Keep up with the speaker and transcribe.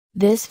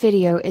This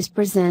video is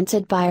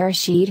presented by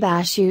Rashid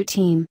Bashu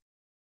team.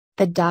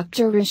 The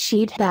Dr.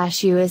 Rashid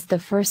Bashu is the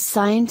first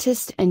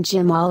scientist and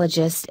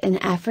gemologist in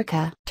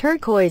Africa.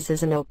 Turquoise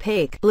is an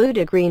opaque blue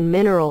to green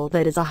mineral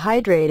that is a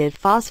hydrated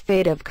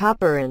phosphate of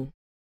copper and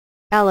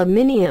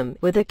aluminum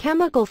with a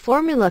chemical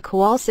formula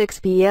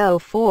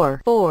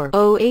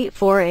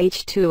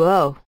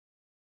Col6Po4,4,084H2O.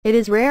 It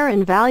is rare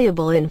and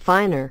valuable in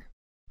finer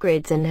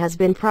grades and has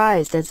been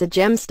prized as a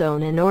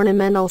gemstone and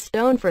ornamental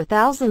stone for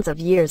thousands of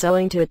years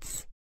owing to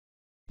its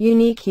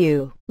unique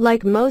hue.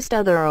 Like most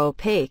other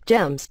opaque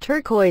gems,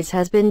 turquoise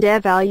has been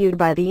devalued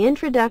by the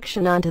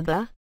introduction onto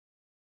the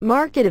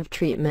market of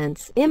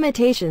treatments,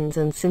 imitations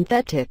and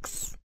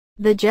synthetics.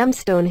 The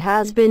gemstone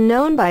has been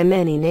known by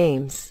many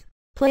names.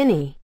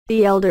 Pliny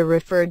the Elder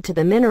referred to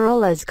the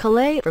mineral as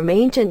clay from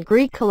ancient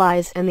Greek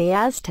kalais, and the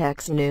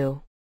Aztecs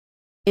knew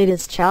it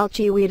is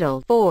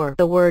chalchihuitl.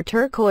 The word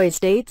turquoise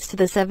dates to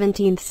the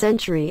 17th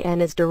century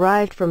and is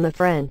derived from the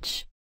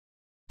French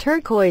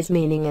turquoise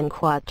meaning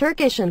enquat,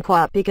 Turkish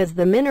enquat, because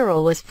the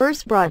mineral was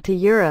first brought to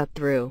Europe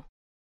through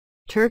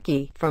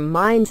Turkey from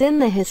mines in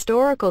the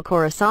historical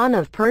Khorasan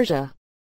of Persia.